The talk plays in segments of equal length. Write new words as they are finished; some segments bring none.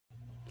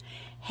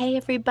Hey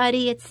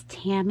everybody, it's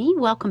Tammy.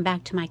 Welcome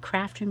back to my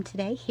craft room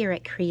today here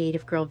at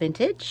Creative Girl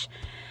Vintage.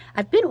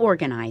 I've been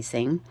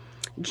organizing.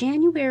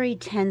 January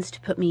tends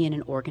to put me in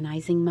an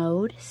organizing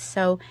mode,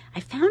 so I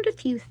found a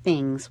few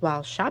things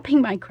while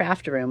shopping my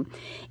craft room,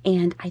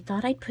 and I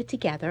thought I'd put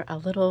together a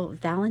little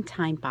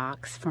Valentine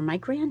box for my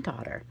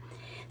granddaughter.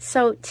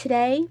 So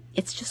today,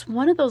 it's just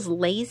one of those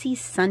lazy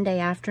Sunday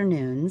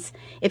afternoons.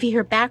 If you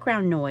hear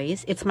background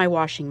noise, it's my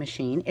washing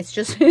machine. It's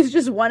just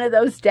one of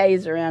those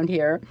days around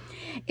here.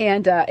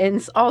 And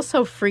it's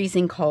also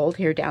freezing cold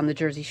here down the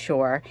Jersey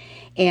Shore.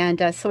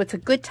 And so it's a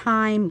good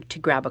time to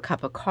grab a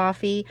cup of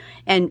coffee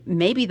and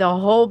maybe the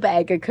whole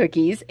bag of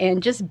cookies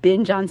and just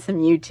binge on some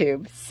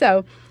YouTube.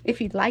 So if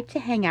you'd like to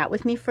hang out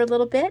with me for a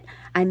little bit,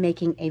 I'm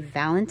making a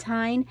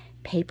Valentine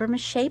paper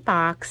mache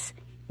box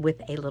with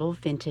a little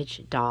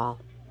vintage doll.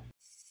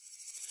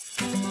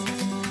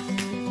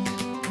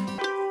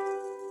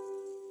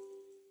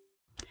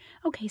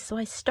 Okay, so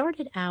I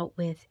started out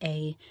with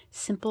a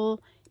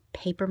simple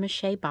paper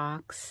mache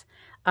box.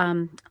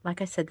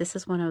 Like I said, this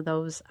is one of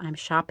those I'm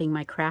shopping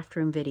my craft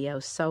room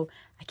videos, so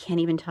I can't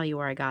even tell you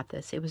where I got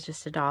this. It was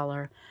just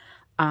 $1.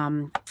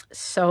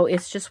 So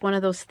it's just one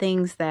of those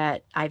things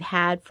that I've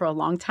had for a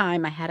long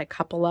time. I had a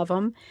couple of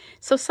them.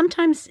 So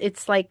sometimes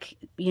it's like,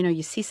 you know,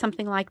 you see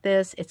something like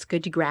this, it's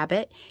good to grab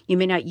it. You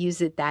may not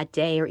use it that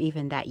day or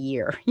even that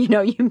year. You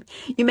know, you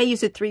may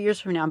use it 3 years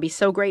from now and be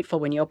so grateful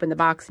when you open the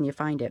box and you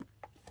find it.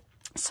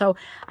 So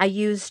I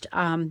used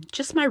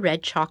just my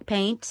red chalk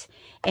paint,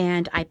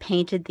 and I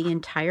painted the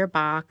entire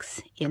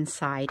box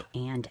inside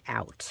and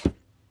out.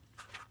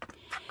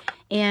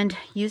 And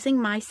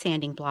using my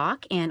sanding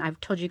block, and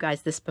I've told you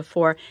guys this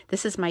before,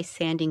 this is my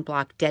sanding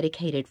block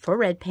dedicated for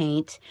red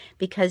paint,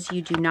 because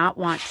you do not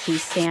want to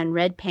sand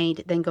red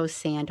paint, then go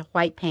sand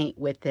white paint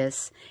with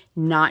this.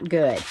 Not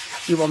good.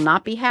 You will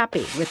not be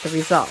happy with the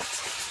result.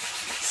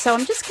 So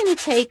I'm just going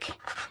to take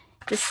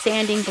the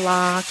sanding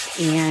block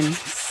and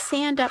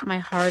sand up my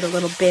heart a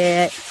little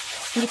bit.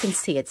 And you can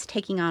see it's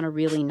taking on a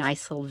really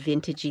nice little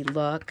vintagey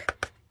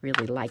look.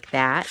 Really like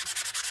that.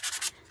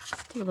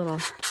 Just do a little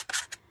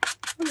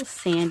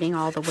sanding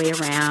all the way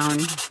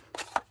around.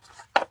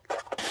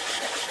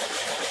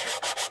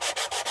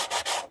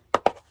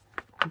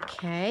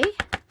 Okay.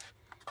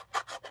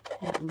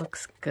 That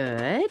looks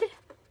good.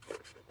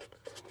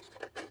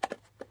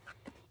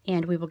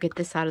 And we will get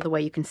this out of the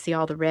way. You can see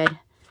all the red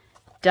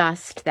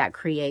dust that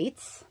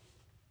creates.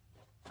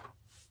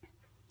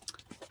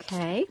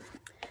 Okay,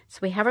 so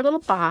we have our little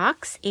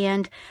box,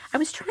 and I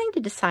was trying to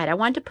decide. I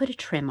wanted to put a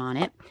trim on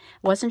it.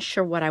 Wasn't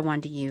sure what I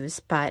wanted to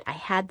use, but I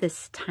had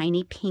this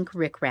tiny pink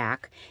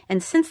rickrack,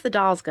 and since the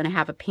doll's going to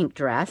have a pink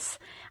dress,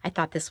 I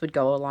thought this would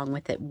go along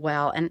with it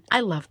well, and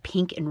I love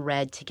pink and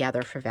red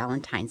together for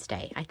Valentine's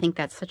Day. I think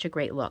that's such a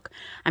great look.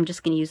 I'm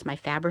just going to use my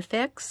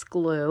Fabrifix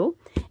glue,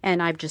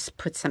 and I've just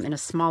put some in a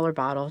smaller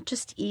bottle,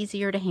 just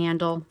easier to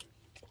handle.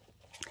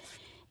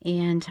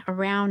 And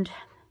around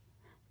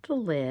the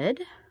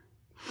lid,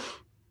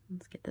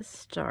 let's get this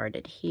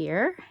started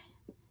here.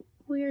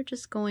 We're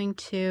just going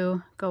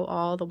to go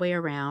all the way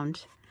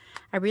around.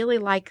 I really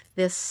like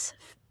this,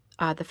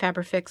 the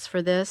Fabrifix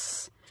for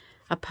this,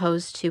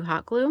 opposed to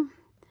hot glue.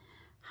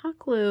 Hot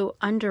glue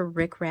under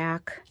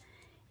rickrack,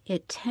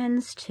 it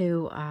tends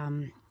to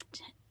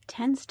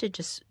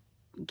just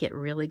get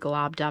really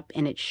globbed up,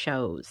 and it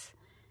shows.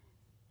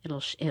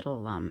 It'll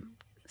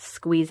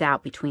squeeze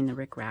out between the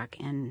rickrack,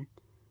 and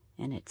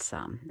it's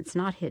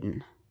not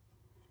hidden.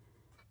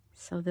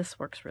 So this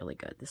works really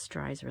good. This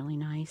dries really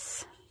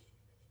nice.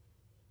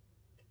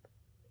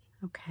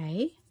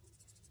 Okay.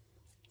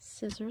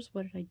 Scissors,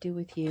 what did I do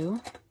with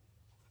you?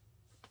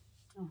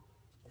 Oh,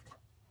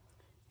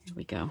 here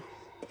we go.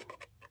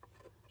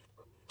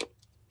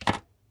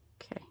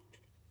 Okay.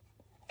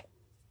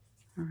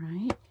 All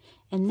right.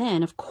 And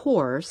then, of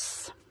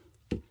course,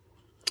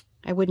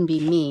 I wouldn't be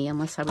me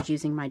unless I was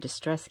using my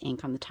Distress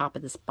ink on the top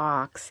of this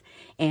box.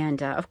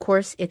 And, of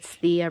course, it's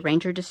the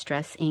Ranger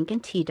Distress ink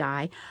and tea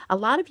dye. A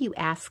lot of you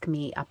ask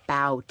me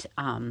about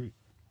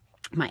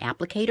my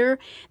applicator.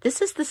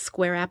 This is the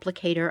square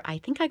applicator. I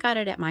think I got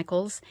it at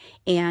Michael's.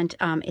 And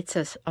it's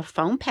a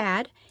foam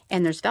pad,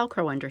 and there's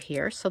Velcro under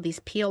here. So these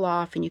peel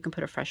off, and you can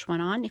put a fresh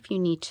one on if you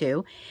need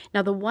to.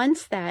 Now, the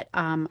ones that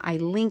I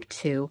link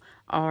to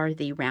are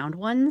the round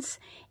ones,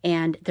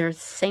 and they're the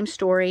same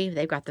story.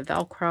 They've got the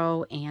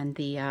Velcro and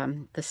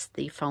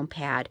the foam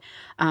pad.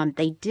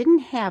 They didn't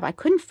have, I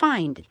couldn't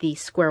find the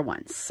square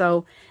ones,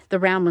 so the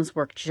round ones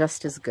work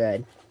just as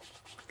good.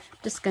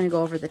 Just going to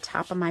go over the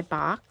top of my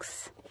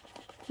box,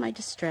 my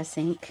Distress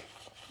ink,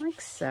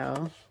 like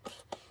so,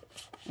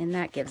 and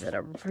that gives it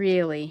a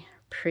really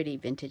pretty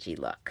vintagey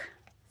look.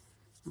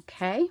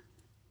 Okay.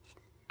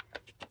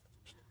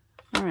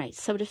 All right,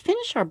 so to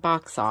finish our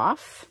box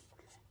off,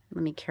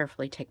 let me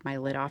carefully take my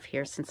lid off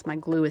here since my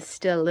glue is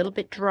still a little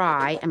bit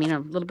dry. I mean, a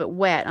little bit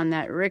wet on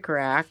that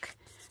rickrack,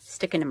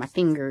 sticking to my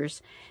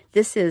fingers.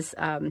 This is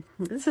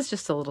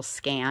just a little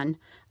scan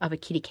of a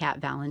kitty cat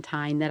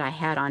Valentine that I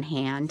had on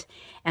hand,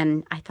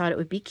 and I thought it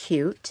would be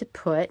cute to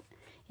put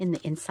in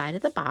the inside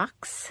of the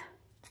box.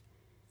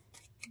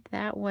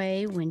 That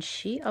way, when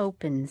she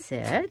opens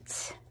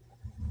it,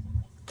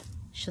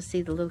 she'll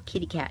see the little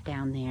kitty cat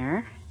down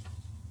there.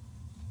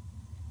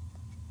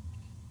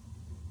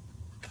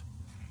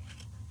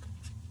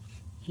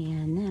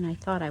 And then I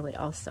thought I would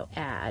also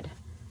add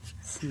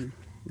some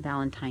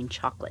Valentine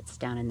chocolates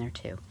down in there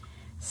too.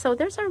 So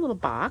there's our little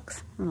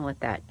box. I'm gonna let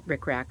that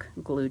rickrack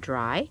glue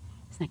dry.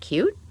 Isn't that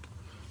cute?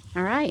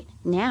 All right,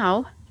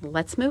 now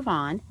let's move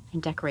on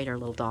and decorate our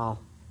little doll.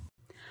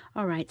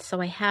 All right, so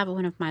I have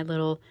one of my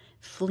little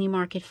flea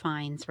market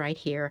finds right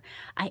here.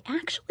 I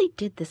actually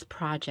did this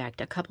project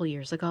a couple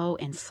years ago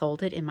and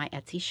sold it in my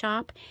Etsy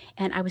shop,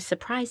 and I was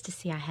surprised to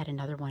see I had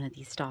another one of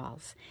these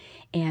dolls.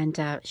 And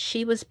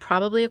she was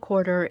probably a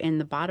quarter in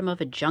the bottom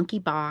of a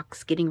junky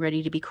box, getting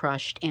ready to be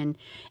crushed and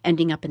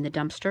ending up in the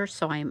dumpster.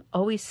 So I am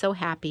always so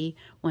happy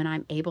when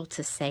I'm able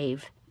to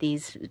save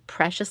these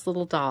precious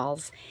little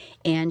dolls,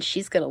 and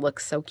she's gonna look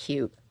so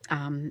cute.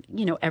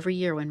 You know, every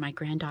year when my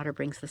granddaughter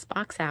brings this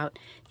box out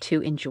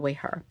to enjoy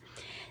her.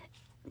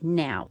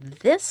 Now,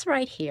 this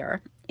right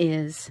here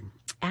is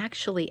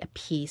actually a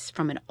piece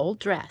from an old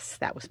dress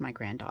that was my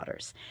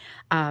granddaughter's.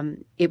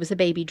 It was a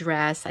baby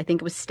dress. I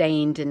think it was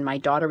stained, and my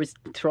daughter was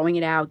throwing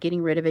it out,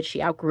 getting rid of it.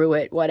 She outgrew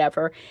it,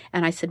 whatever.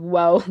 And I said,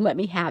 whoa, let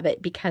me have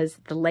it, because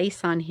the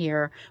lace on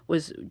here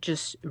was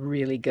just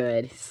really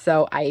good.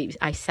 So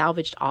I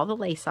salvaged all the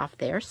lace off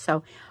there.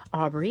 So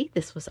Aubrey,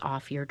 this was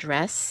off your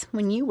dress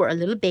when you were a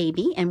little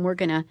baby, and we're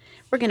gonna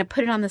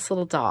put it on this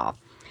little doll.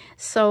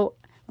 So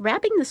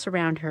wrapping this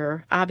around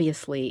her,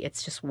 obviously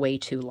it's just way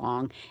too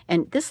long,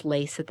 and this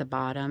lace at the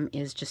bottom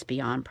is just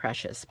beyond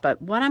precious.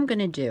 But what I'm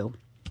gonna do,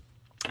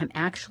 I'm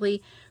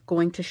actually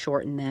going to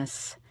shorten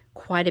this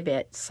quite a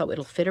bit so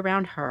it'll fit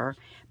around her.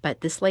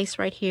 But this lace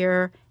right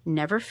here,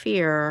 never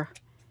fear,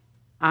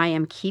 I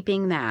am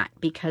keeping that,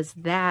 because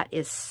that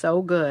is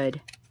so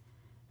good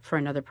for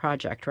another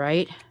project,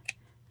 right?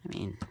 I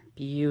mean,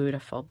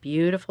 beautiful,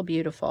 beautiful,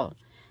 beautiful.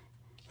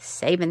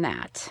 Saving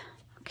that.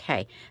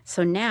 Okay,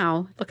 so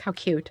now, look how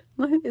cute.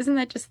 Isn't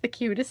that just the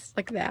cutest,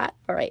 like that?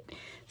 All right,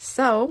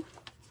 so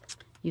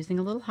using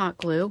a little hot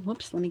glue.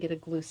 Whoops, let me get a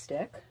glue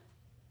stick.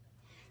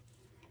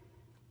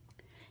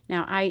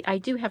 Now, I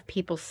do have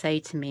people say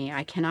to me,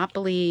 I cannot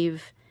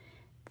believe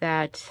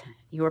that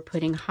you're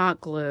putting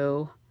hot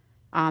glue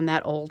on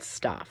that old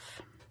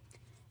stuff.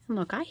 And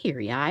look, I hear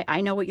you.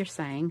 I know what you're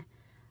saying.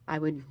 I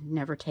would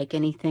never take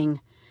anything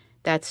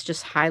that's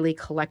just highly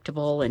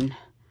collectible and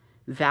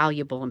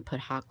valuable and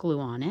put hot glue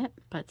on it.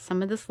 But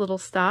some of this little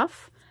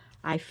stuff,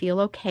 I feel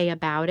okay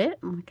about it.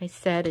 Like I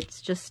said, it's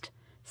just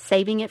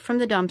saving it from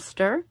the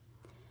dumpster.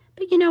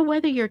 But you know,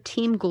 whether you're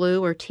team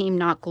glue or team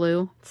not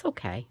glue, it's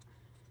okay.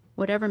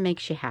 Whatever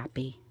makes you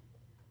happy.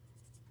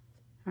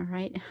 All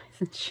right,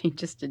 isn't she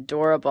just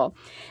adorable?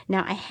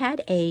 Now I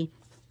had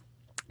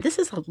this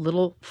is a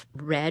little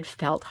red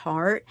felt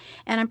heart,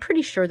 and I'm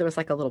pretty sure there was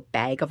like a little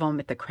bag of them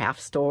at the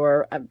craft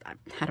store.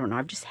 I don't know,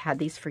 I've just had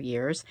these for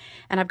years.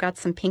 And I've got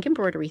some pink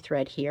embroidery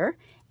thread here,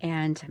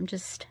 and I'm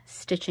just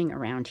stitching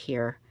around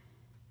here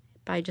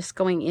by just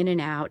going in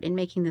and out and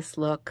making this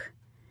look,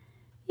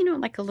 you know,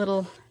 like a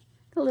little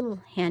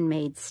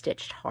handmade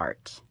stitched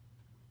heart.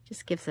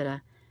 Just gives it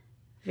a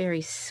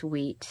very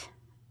sweet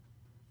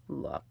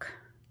look.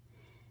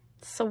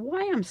 So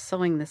while I'm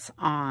sewing this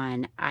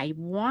on, I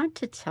want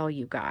to tell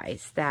you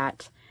guys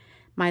that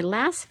my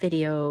last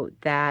video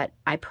that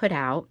I put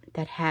out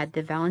that had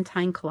the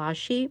Valentine collage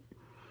sheet,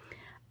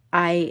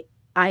 my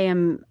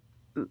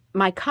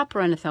cup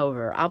runneth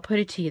over. I'll put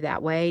it to you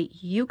that way.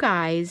 You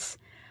guys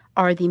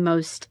are the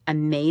most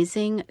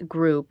amazing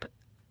group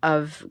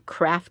of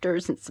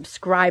crafters and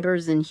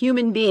subscribers and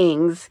human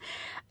beings.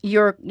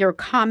 Your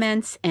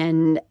comments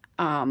and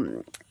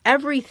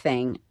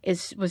everything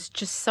was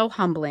just so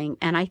humbling,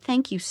 and I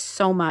thank you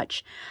so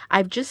much.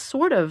 I've just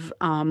sort of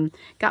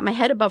got my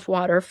head above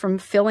water from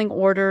filling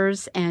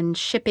orders and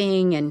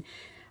shipping and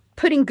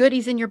putting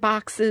goodies in your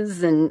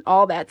boxes and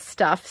all that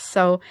stuff.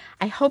 So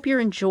I hope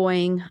you're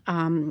enjoying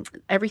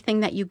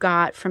everything that you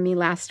got from me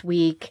last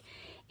week,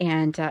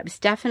 and it was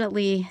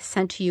definitely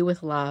sent to you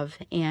with love.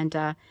 And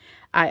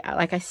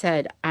like I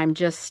said, I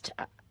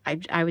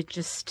was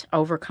just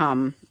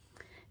overcome.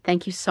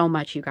 Thank you so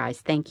much, you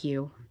guys. Thank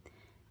you.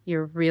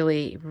 You're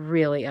really,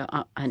 really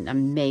an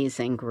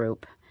amazing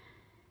group.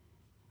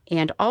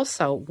 And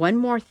also, one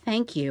more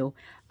thank you.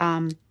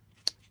 In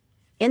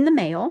the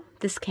mail,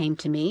 this came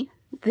to me.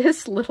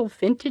 This little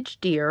vintage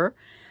deer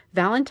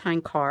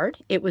Valentine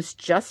card. It was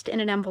just in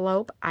an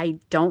envelope. I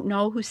don't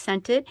know who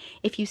sent it.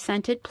 If you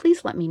sent it,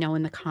 please let me know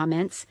in the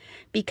comments,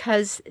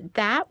 because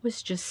that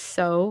was just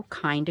so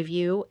kind of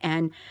you.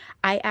 And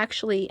I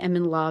actually am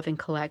in love and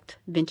collect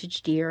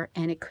vintage deer,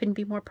 and it couldn't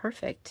be more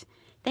perfect.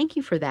 Thank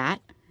you for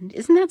that.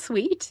 Isn't that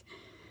sweet?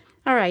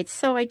 All right,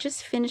 so I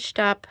just finished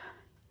up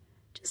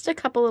just a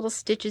couple little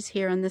stitches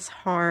here on this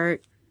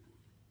heart.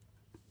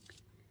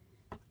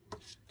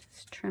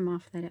 Just trim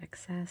off that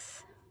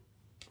excess.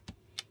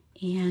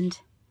 And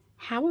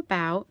how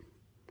about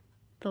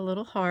the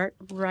little heart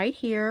right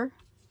here?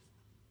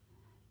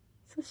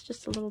 So it's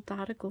just a little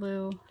dot of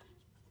glue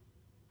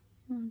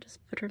I'll just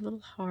put her little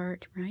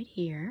heart right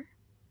here.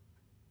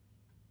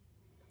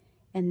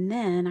 And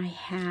then I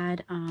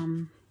had,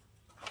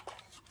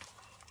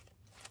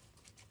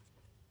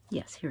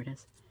 yes, here it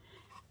is.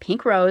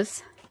 Pink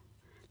rose,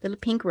 little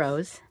pink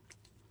rose.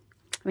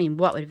 I mean,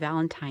 what would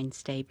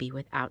Valentine's Day be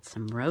without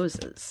some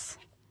roses?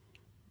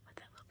 With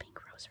that little pink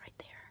rose right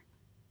there.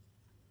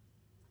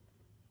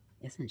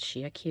 Isn't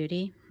she a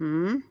cutie?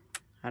 All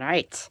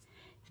right.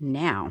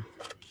 Now,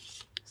 I'm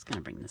just going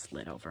to bring this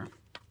lid over.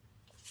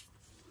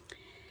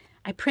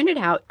 I printed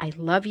out, I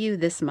love you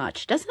this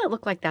much. Doesn't it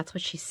look like that's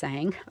what she's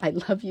saying? I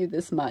love you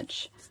this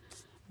much.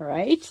 All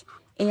right.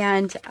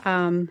 And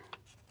I'm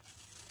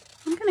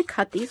going to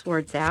cut these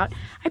words out.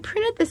 I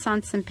printed this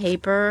on some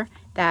paper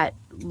that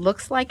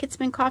looks like it's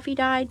been coffee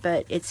dyed,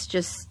 but it's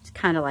just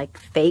kind of like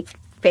fake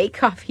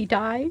coffee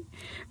dye.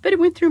 But it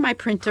went through my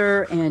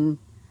printer and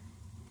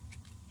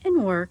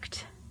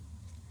worked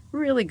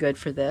really good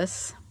for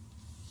this.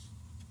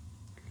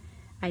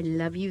 I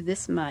love you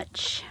this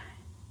much.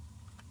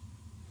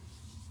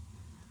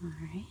 All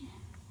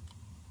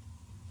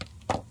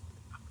right.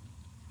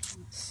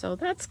 So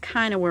that's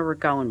kind of where we're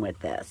going with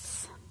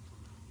this.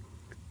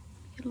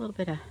 Get a little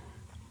bit of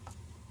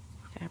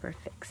fabric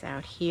fix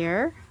out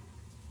here.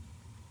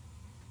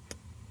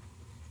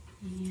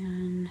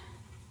 And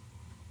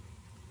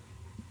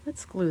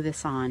let's glue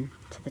this on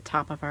to the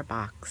top of our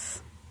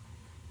box.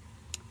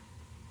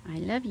 I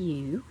love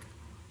you.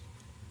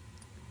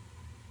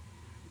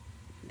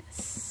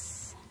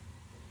 This.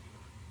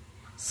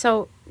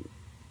 So,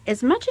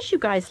 as much as you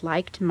guys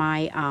liked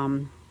my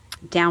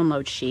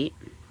download sheet,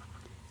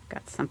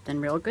 got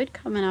something real good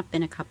coming up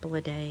in a couple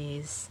of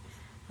days.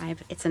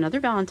 It's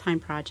another Valentine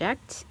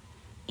project,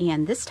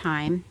 and this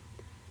time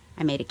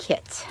I made a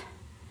kit.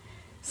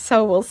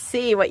 So we'll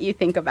see what you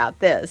think about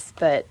this,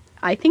 but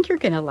I think you're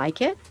going to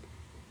like it.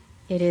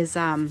 It is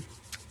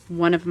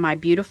one of my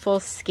beautiful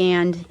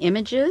scanned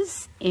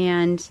images,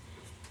 and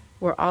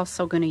we're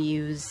also going to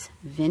use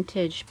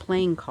vintage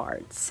playing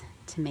cards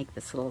to make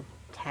this little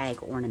tag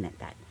ornament.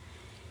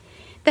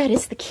 That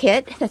is the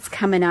kit that's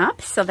coming up.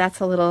 So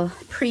that's a little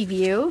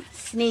preview,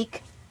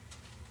 sneak.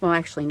 Well,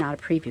 actually not a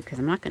preview because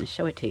I'm not going to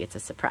show it to you. It's a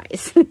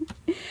surprise.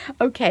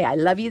 Okay, I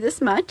love you this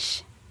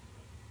much.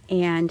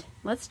 And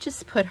let's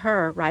just put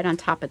her right on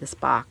top of this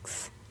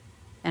box.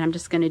 And I'm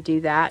just going to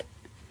do that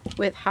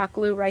with hot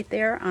glue right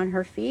there on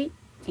her feet.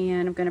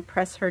 And I'm going to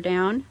press her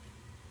down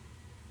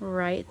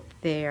right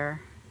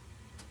there.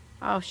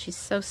 Oh, she's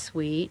so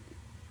sweet.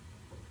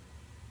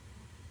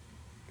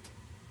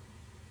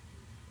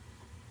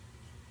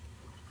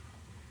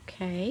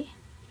 Okay,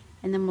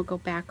 and then we'll go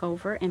back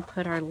over and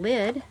put our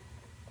lid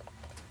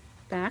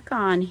back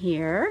on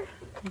here.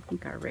 I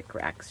think our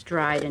rickrack's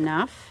dried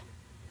enough.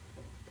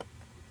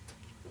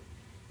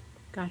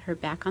 Got her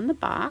back on the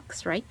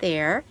box right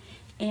there.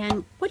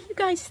 And what do you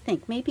guys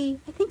think?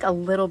 Maybe, I think a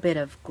little bit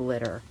of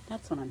glitter.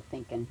 That's what I'm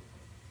thinking.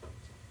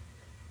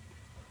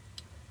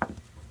 A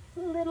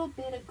little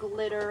bit of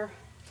glitter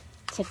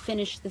to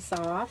finish this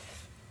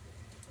off.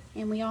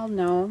 And we all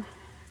know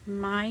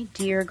my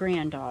dear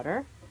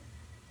granddaughter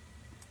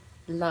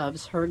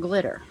loves her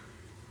glitter.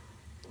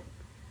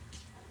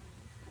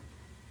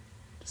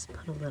 Just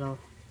put a little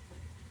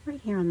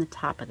right here on the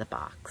top of the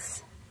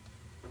box.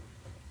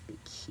 Be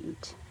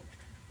cute.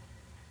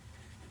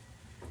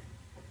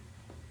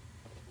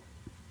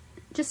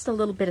 Just a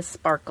little bit of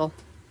sparkle.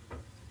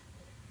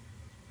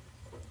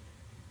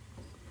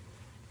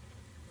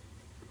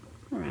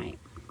 All right.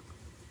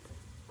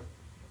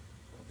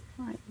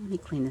 All right, let me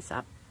clean this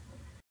up.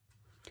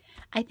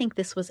 I think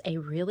this was a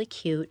really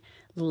cute,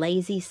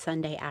 lazy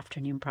Sunday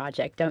afternoon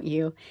project, don't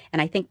you?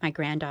 And I think my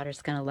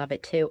granddaughter's going to love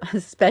it too,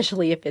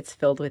 especially if it's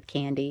filled with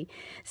candy.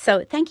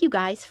 So thank you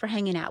guys for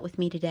hanging out with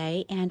me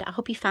today, and I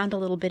hope you found a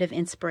little bit of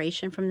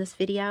inspiration from this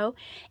video.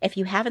 If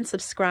you haven't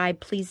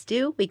subscribed, please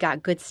do. We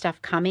got good stuff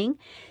coming.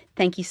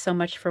 Thank you so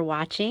much for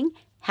watching.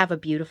 Have a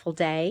beautiful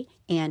day,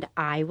 and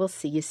I will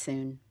see you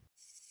soon.